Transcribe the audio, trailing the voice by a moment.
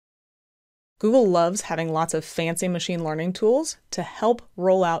Google loves having lots of fancy machine learning tools to help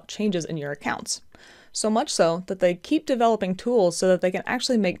roll out changes in your accounts. So much so that they keep developing tools so that they can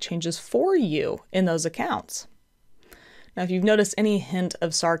actually make changes for you in those accounts. Now, if you've noticed any hint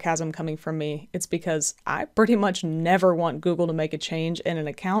of sarcasm coming from me, it's because I pretty much never want Google to make a change in an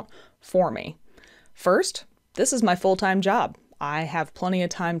account for me. First, this is my full-time job. I have plenty of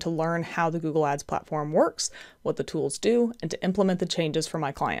time to learn how the Google Ads platform works, what the tools do, and to implement the changes for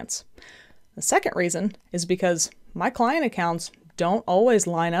my clients. The second reason is because my client accounts don't always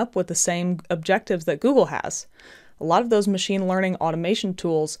line up with the same objectives that Google has. A lot of those machine learning automation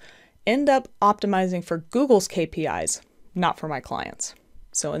tools end up optimizing for Google's KPIs, not for my clients.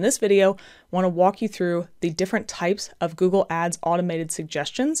 So in this video, I want to walk you through the different types of Google Ads automated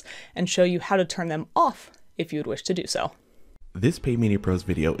suggestions and show you how to turn them off if you would wish to do so. This Paid Media Pros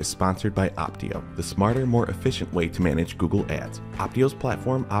video is sponsored by Opteo, the smarter, more efficient way to manage Google Ads. Opteo's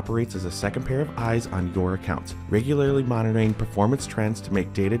platform operates as a second pair of eyes on your accounts, regularly monitoring performance trends to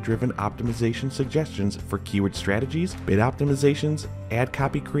make data-driven optimization suggestions for keyword strategies, bid optimizations, ad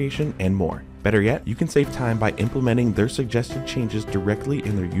copy creation, and more. Better yet, you can save time by implementing their suggested changes directly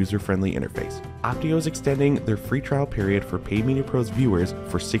in their user-friendly interface. Opteo is extending their free trial period for Paid Media Pros viewers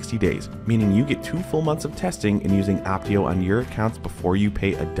for 60 days, meaning you get 2 full months of testing and using Opteo on your accounts before you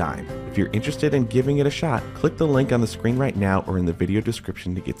pay a dime. If you're interested in giving it a shot, click the link on the screen right now or in the video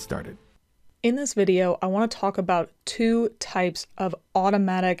description to get started. In this video, I want to talk about 2 types of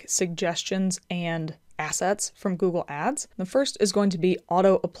automatic suggestions and assets from Google Ads. The first is going to be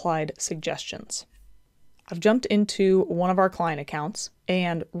auto-applied suggestions. I've jumped into one of our client accounts,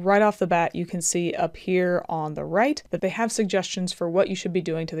 and right off the bat, you can see up here on the right that they have suggestions for what you should be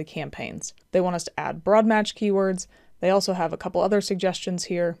doing to the campaigns. They want us to add broad match keywords. They also have a couple other suggestions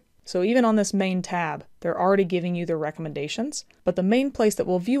here. So even on this main tab, they're already giving you their recommendations, but the main place that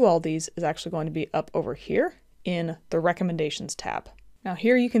we'll view all these is actually going to be up over here in the recommendations tab. Now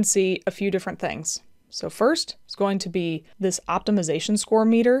here you can see a few different things. So first is going to be this optimization score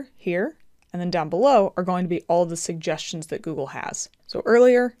meter here, and then down below are going to be all the suggestions that Google has. So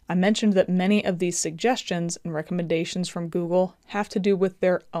earlier, I mentioned that many of these suggestions and recommendations from Google have to do with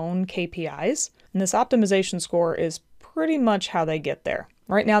their own KPIs, and this optimization score is pretty much how they get there.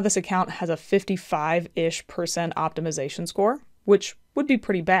 Right now, this account has a 55-ish% optimization score, which would be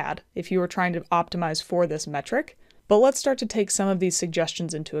pretty bad if you were trying to optimize for this metric. But let's start to take some of these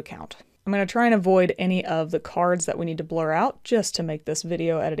suggestions into account. I'm going to try and avoid any of the cards that we need to blur out just to make this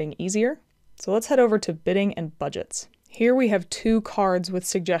video editing easier. So let's head over to bidding and budgets. Here we have 2 cards with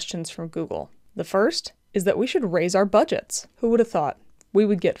suggestions from Google. The first is that we should raise our budgets. Who would have thought? We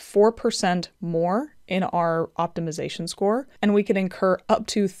would get 4% more in our optimization score, and we could incur up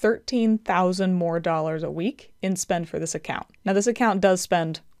to $13,000 more a week in spend for this account. Now this account does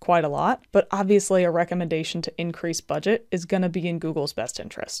spend quite a lot, but obviously a recommendation to increase budget is going to be in Google's best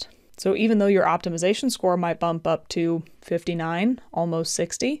interest. So even though your optimization score might bump up to 59, almost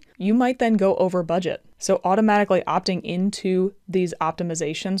 60, you might then go over budget. So automatically opting into these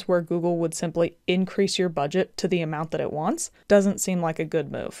optimizations where Google would simply increase your budget to the amount that it wants doesn't seem like a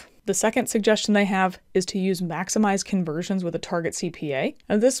good move. The second suggestion they have is to use maximize conversions with a target CPA.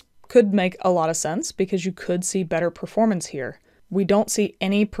 And this could make a lot of sense because you could see better performance here. We don't see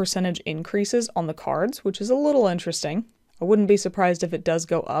any percentage increases on the cards, which is a little interesting. I wouldn't be surprised if it does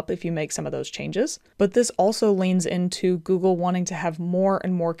go up if you make some of those changes, but this also leans into Google wanting to have more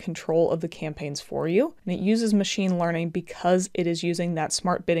and more control of the campaigns for you, and it uses machine learning because it is using that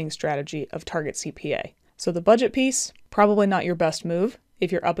smart bidding strategy of target CPA. So the budget piece, probably not your best move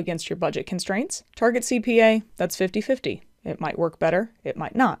if you're up against your budget constraints. Target CPA, that's 50-50. It might work better, it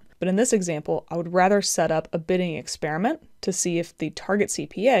might not. But in this example, I would rather set up a bidding experiment to see if the target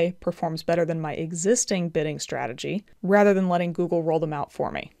CPA performs better than my existing bidding strategy, rather than letting Google roll them out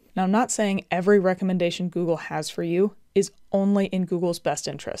for me. Now, I'm not saying every recommendation Google has for you is only in Google's best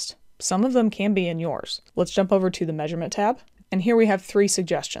interest. Some of them can be in yours. Let's jump over to the measurement tab. And here we have 3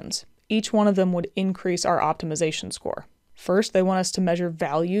 suggestions. Each one of them would increase our optimization score. First, they want us to measure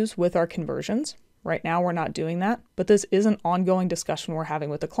values with our conversions. Right now, we're not doing that, but this is an ongoing discussion we're having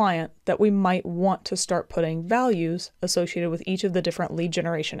with the client that we might want to start putting values associated with each of the different lead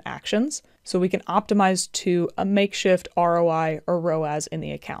generation actions so we can optimize to a makeshift ROI or ROAS in the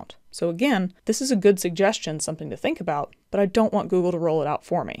account. So again, this is a good suggestion, something to think about, but I don't want Google to roll it out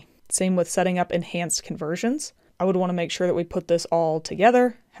for me. Same with setting up enhanced conversions. I would want to make sure that we put this all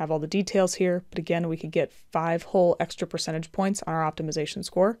together, have all the details here, but again, we could get 5 whole extra percentage points on our optimization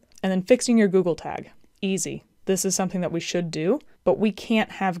score. And then fixing your Google tag. Easy. This is something that we should do, but we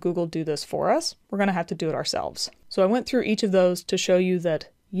can't have Google do this for us. We're going to have to do it ourselves. So I went through each of those to show you that,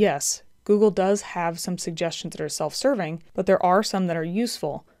 yes, Google does have some suggestions that are self-serving, but there are some that are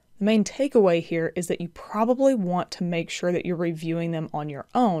useful. The main takeaway here is that you probably want to make sure that you're reviewing them on your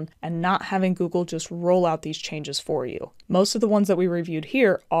own and not having Google just roll out these changes for you. Most of the ones that we reviewed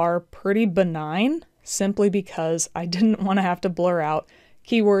here are pretty benign, simply because I didn't want to have to blur out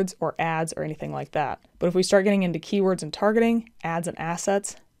keywords or ads or anything like that. But if we start getting into keywords and targeting, ads and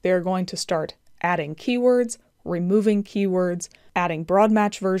assets, they're going to start adding keywords, removing keywords, adding broad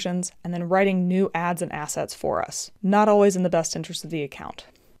match versions, and then writing new ads and assets for us. Not always in the best interest of the account.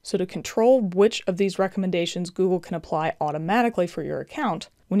 So to control which of these recommendations Google can apply automatically for your account,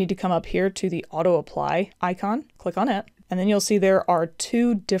 we need to come up here to the auto apply icon, click on it, and then you'll see there are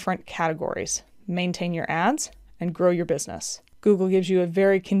two different categories: maintain your ads and grow your business. Google gives you a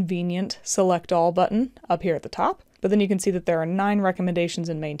very convenient select all button up here at the top, but then you can see that there are 9 recommendations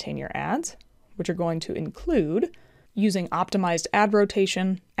in maintain your ads, which are going to include using optimized ad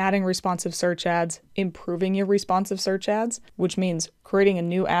rotation, adding responsive search ads, improving your responsive search ads, which means creating a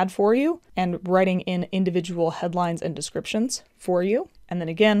new ad for you and writing in individual headlines and descriptions for you. And then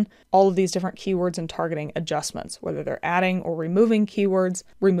again, all of these different keywords and targeting adjustments, whether they're adding or removing keywords,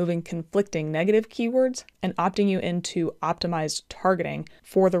 removing conflicting negative keywords, and opting you into optimized targeting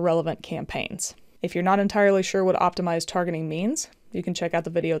for the relevant campaigns. If you're not entirely sure what optimized targeting means, you can check out the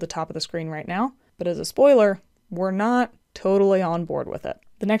video at the top of the screen right now. But as a spoiler, we're not totally on board with it.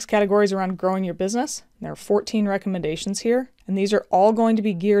 The next category is around growing your business. There are 14 recommendations here, and these are all going to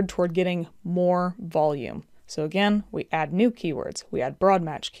be geared toward getting more volume. So again, we add new keywords, we add broad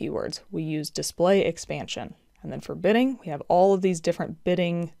match keywords, we use display expansion. And then for bidding, we have all of these different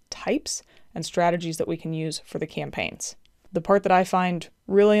bidding types and strategies that we can use for the campaigns. The part that I find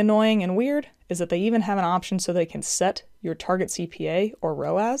really annoying and weird is that they even have an option so they can set your target CPA or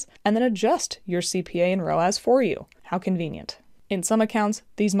ROAS and then adjust your CPA and ROAS for you. How convenient. In some accounts,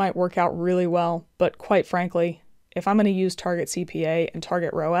 these might work out really well, but quite frankly, if I'm going to use target CPA and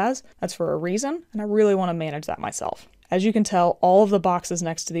target ROAS, that's for a reason, and I really want to manage that myself. As you can tell, all of the boxes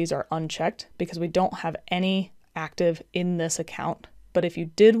next to these are unchecked because we don't have any active in this account. But if you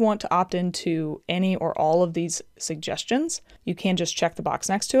did want to opt into any or all of these suggestions, you can just check the box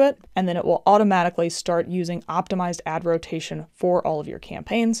next to it, and then it will automatically start using optimized ad rotation for all of your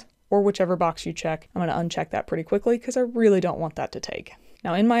campaigns, or whichever box you check. I'm going to uncheck that pretty quickly because I really don't want that to take.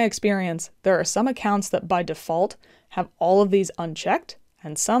 Now, in my experience, there are some accounts that by default have all of these unchecked,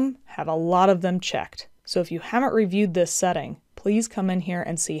 and some have a lot of them checked. So if you haven't reviewed this setting, please come in here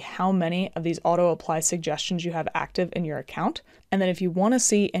and see how many of these auto-apply suggestions you have active in your account. And then if you want to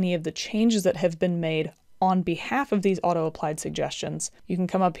see any of the changes that have been made on behalf of these auto-applied suggestions, you can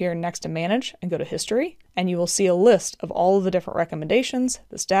come up here next to Manage and go to History, and you will see a list of all of the different recommendations,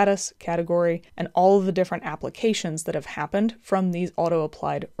 the status, category, and all of the different applications that have happened from these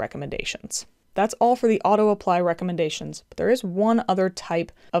auto-applied recommendations. That's all for the auto-apply recommendations, but there is one other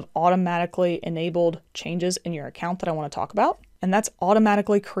type of automatically enabled changes in your account that I want to talk about, and that's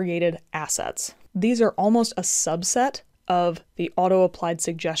automatically created assets. These are almost a subset of the auto-applied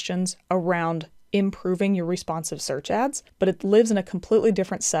suggestions around improving your responsive search ads, but it lives in a completely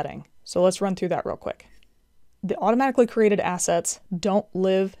different setting. So let's run through that real quick. The automatically created assets don't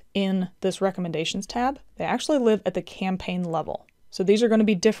live in this recommendations tab. They actually live at the campaign level. So these are going to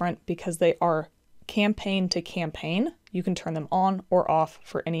be different because they are campaign to campaign. You can turn them on or off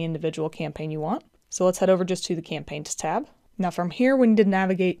for any individual campaign you want. So let's head over just to the campaigns tab. Now from here, we need to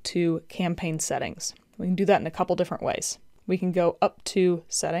navigate to campaign settings. We can do that in a couple different ways. We can go up to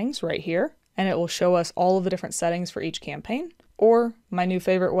settings right here, and it will show us all of the different settings for each campaign. Or my new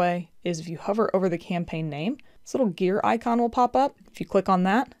favorite way is if you hover over the campaign name, this little gear icon will pop up. If you click on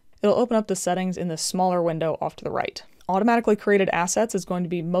that, it'll open up the settings in this smaller window off to the right. Automatically created assets is going to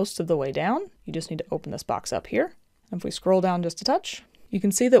be most of the way down. You just need to open this box up here. And if we scroll down just a touch, you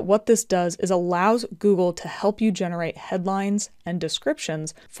can see that what this does is allows Google to help you generate headlines and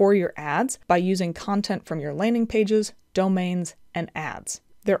descriptions for your ads by using content from your landing pages, domains, and ads.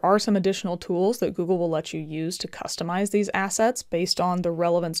 There are some additional tools that Google will let you use to customize these assets based on the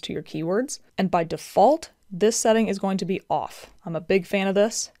relevance to your keywords. And by default, this setting is going to be off. I'm a big fan of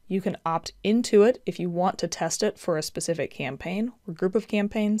this. You can opt into it if you want to test it for a specific campaign or group of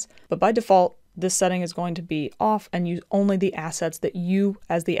campaigns, but by default, this setting is going to be off and use only the assets that you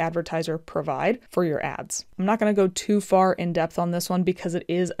as the advertiser provide for your ads. I'm not going to go too far in depth on this one because it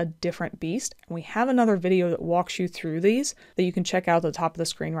is a different beast. And we have another video that walks you through these that you can check out at the top of the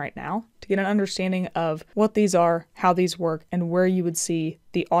screen right now to get an understanding of what these are, how these work, and where you would see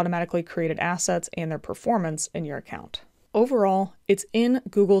the automatically created assets and their performance in your account. Overall, it's in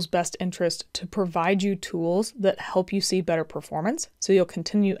Google's best interest to provide you tools that help you see better performance, so you'll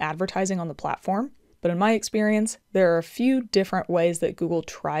continue advertising on the platform. But in my experience, there are a few different ways that Google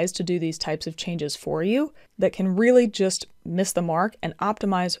tries to do these types of changes for you that can really just miss the mark and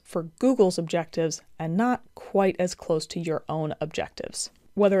optimize for Google's objectives and not quite as close to your own objectives.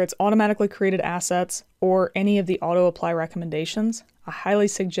 Whether it's automatically created assets or any of the auto-apply recommendations, I highly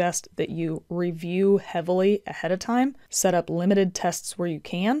suggest that you review heavily ahead of time, set up limited tests where you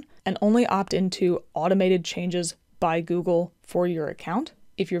can, and only opt into automated changes by Google for your account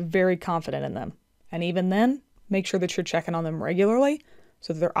if you're very confident in them. And even then, make sure that you're checking on them regularly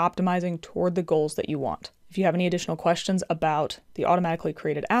so that they're optimizing toward the goals that you want. If you have any additional questions about the automatically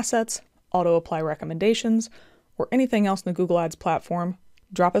created assets, auto-apply recommendations, or anything else in the Google Ads platform,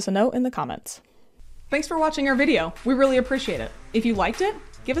 drop us a note in the comments. Thanks for watching our video. We really appreciate it. If you liked it,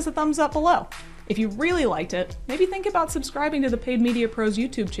 give us a thumbs up below. If you really liked it, maybe think about subscribing to the Paid Media Pros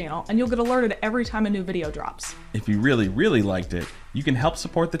YouTube channel and you'll get alerted every time a new video drops. If you really liked it, you can help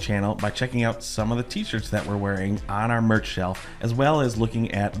support the channel by checking out some of the t-shirts that we're wearing on our merch shelf, as well as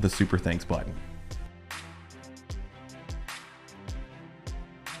looking at the Super Thanks button.